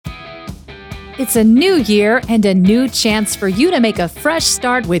It's a new year and a new chance for you to make a fresh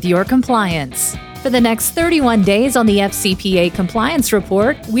start with your compliance. For the next 31 days on the FCPA Compliance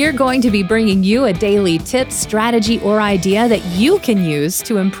Report, we're going to be bringing you a daily tip, strategy, or idea that you can use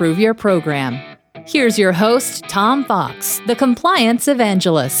to improve your program. Here's your host, Tom Fox, the Compliance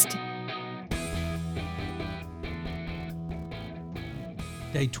Evangelist.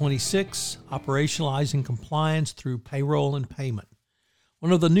 Day 26, Operationalizing Compliance Through Payroll and Payment.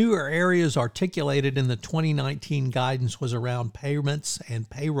 One of the newer areas articulated in the 2019 guidance was around payments and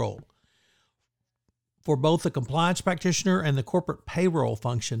payroll. For both the compliance practitioner and the corporate payroll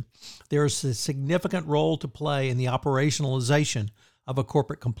function, there is a significant role to play in the operationalization of a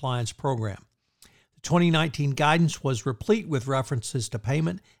corporate compliance program. The 2019 guidance was replete with references to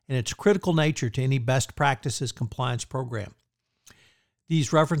payment and its critical nature to any best practices compliance program.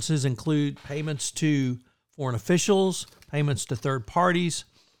 These references include payments to foreign officials, payments to third parties,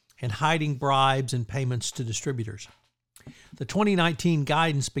 and hiding bribes and payments to distributors. The 2019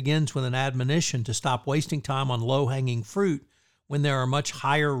 guidance begins with an admonition to stop wasting time on low-hanging fruit when there are much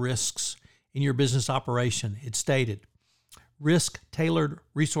higher risks in your business operation. It stated, risk-tailored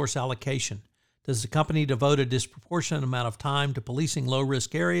resource allocation. Does the company devote a disproportionate amount of time to policing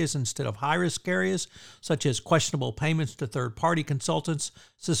low-risk areas instead of high-risk areas, such as questionable payments to third-party consultants,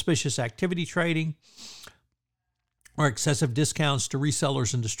 suspicious activity trading, or excessive discounts to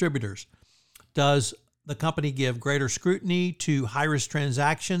resellers and distributors? Does the company give greater scrutiny to high-risk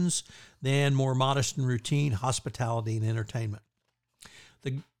transactions than more modest and routine hospitality and entertainment?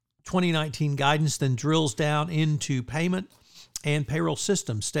 The 2019 guidance then drills down into payment and payroll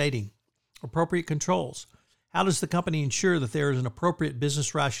systems, stating, appropriate controls. How does the company ensure that there is an appropriate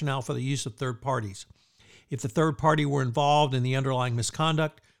business rationale for the use of third parties? If the third party were involved in the underlying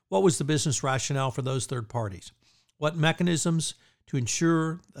misconduct, what was the business rationale for those third parties? What mechanisms to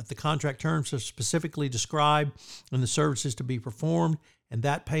ensure that the contract terms are specifically described and the services to be performed and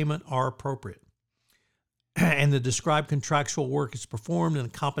that payment are appropriate? And the described contractual work is performed and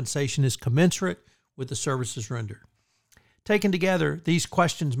the compensation is commensurate with the services rendered. Taken together, these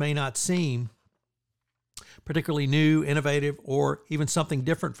questions may not seem particularly new, innovative, or even something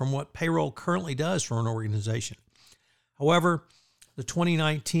different from what payroll currently does for an organization. However, the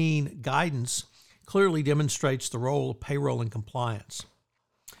 2019 guidance clearly demonstrates the role of payroll in compliance.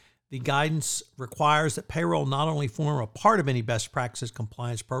 The guidance requires that payroll not only form a part of any best practices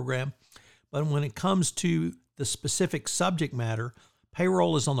compliance program, but when it comes to the specific subject matter,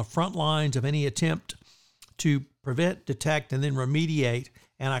 payroll is on the front lines of any attempt to prevent, detect, and then remediate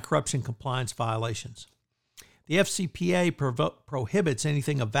anti-corruption compliance violations. The FCPA prohibits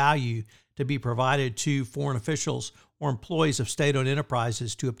anything of value to be provided to foreign officials or employees of state-owned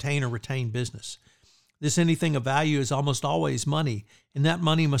enterprises to obtain or retain business. This anything of value is almost always money, and that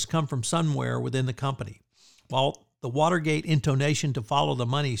money must come from somewhere within the company. While the Watergate intonation to follow the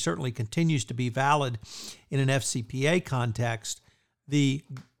money certainly continues to be valid in an FCPA context, the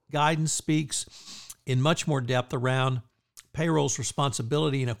guidance speaks in much more depth around payroll's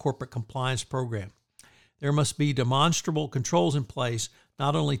responsibility in a corporate compliance program. There must be demonstrable controls in place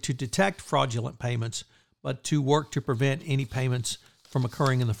not only to detect fraudulent payments, but to work to prevent any payments from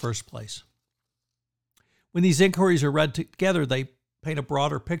occurring in the first place. When these inquiries are read together, they paint a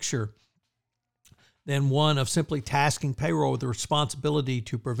broader picture than one of simply tasking payroll with the responsibility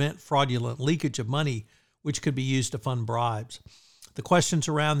to prevent fraudulent leakage of money, which could be used to fund bribes. The questions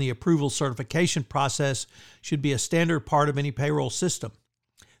around the approval certification process should be a standard part of any payroll system.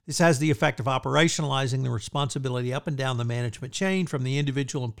 This has the effect of operationalizing the responsibility up and down the management chain from the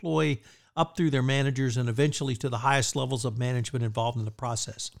individual employee up through their managers and eventually to the highest levels of management involved in the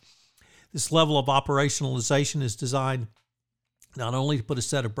process. This level of operationalization is designed not only to put a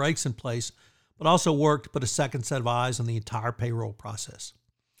set of brakes in place, but also work to put a second set of eyes on the entire payroll process.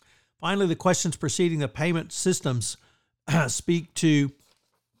 Finally, the questions preceding the payment systems speak to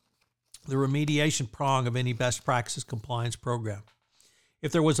the remediation prong of any best practices compliance program.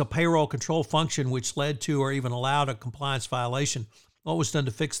 If there was a payroll control function which led to or even allowed a compliance violation, what was done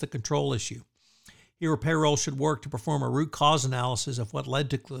to fix the control issue? Here, payroll should work to perform a root cause analysis of what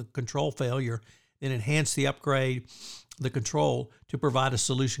led to the control failure, then enhance the control to provide a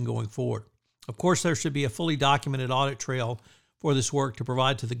solution going forward. Of course, there should be a fully documented audit trail for this work to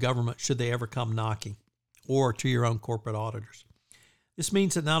provide to the government should they ever come knocking, or to your own corporate auditors. This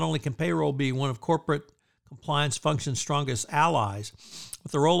means that not only can payroll be one of corporate compliance function's strongest allies,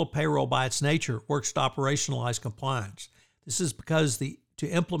 but the role of payroll by its nature works to operationalize compliance. This is because to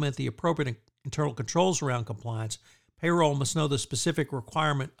implement the appropriate internal controls around compliance, payroll must know the specific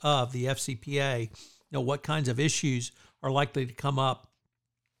requirement of the FCPA, know what kinds of issues are likely to come up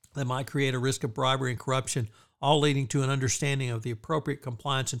that might create a risk of bribery and corruption, all leading to an understanding of the appropriate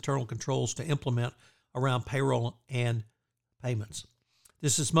compliance internal controls to implement around payroll and payments.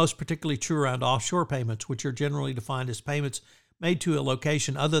 This is most particularly true around offshore payments, which are generally defined as payments made to a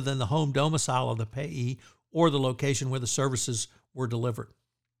location other than the home domicile of the payee or the location where the services were delivered.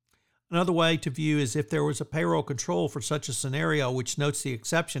 Another way to view is if there was a payroll control for such a scenario which notes the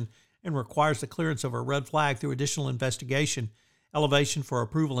exception and requires the clearance of a red flag through additional investigation, elevation for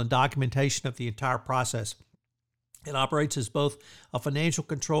approval, and documentation of the entire process. It operates as both a financial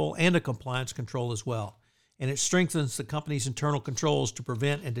control and a compliance control as well, and it strengthens the company's internal controls to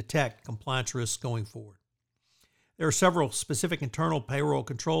prevent and detect compliance risks going forward. There are several specific internal payroll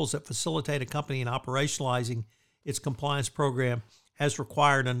controls that facilitate a company in operationalizing its compliance program as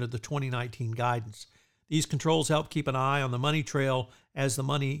required under the 2019 guidance. These controls help keep an eye on the money trail, as the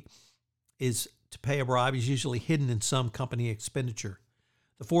money is to pay a bribe is usually hidden in some company expenditure.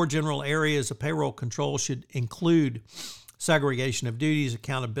 The 4 general areas of payroll control should include segregation of duties,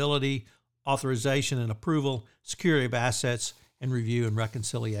 accountability, authorization and approval, security of assets, and review and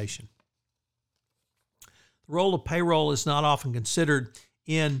reconciliation. The role of payroll is not often considered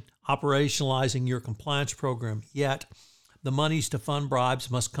in operationalizing your compliance program, yet the monies to fund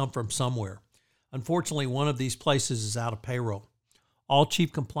bribes must come from somewhere. Unfortunately, one of these places is out of payroll. All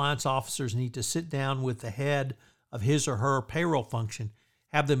chief compliance officers need to sit down with the head of his or her payroll function,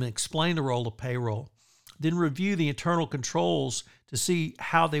 have them explain the role of payroll, then review the internal controls to see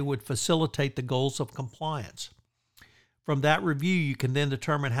how they would facilitate the goals of compliance. From that review, you can then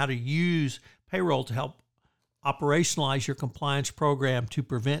determine how to use payroll to help operationalize your compliance program to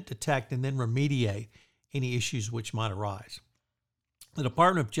prevent, detect, and then remediate any issues which might arise. The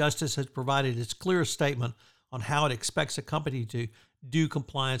Department of Justice has provided its clearest statement on how it expects a company to do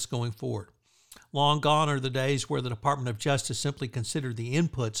compliance going forward. Long gone are the days where the Department of Justice simply considered the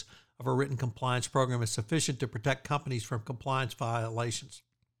inputs of a written compliance program as sufficient to protect companies from compliance violations.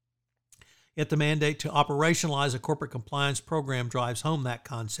 Yet the mandate to operationalize a corporate compliance program drives home that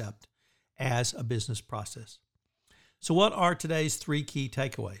concept as a business process. So what are today's 3 key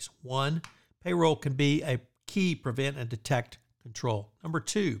takeaways? 1, payroll can be a key prevent and detect control. Number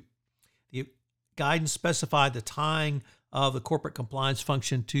 2, the guidance specified the tying of the corporate compliance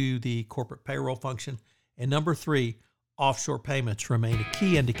function to the corporate payroll function. And number 3, offshore payments remain a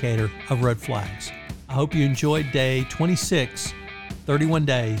key indicator of red flags. I hope you enjoyed day 26, 31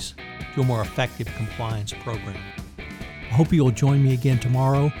 days to a more effective compliance program. I hope you'll join me again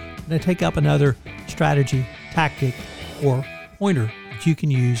tomorrow when I take up another strategy, tactic, or pointer that you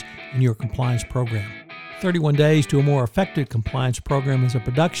can use in your compliance program. 31 Days to a More Effective Compliance Program is a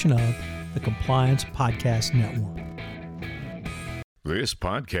production of the Compliance Podcast Network. This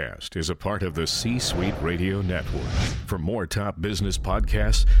podcast is a part of the C-Suite Radio Network. For more top business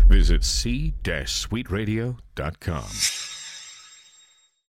podcasts, visit c-suiteradio.com.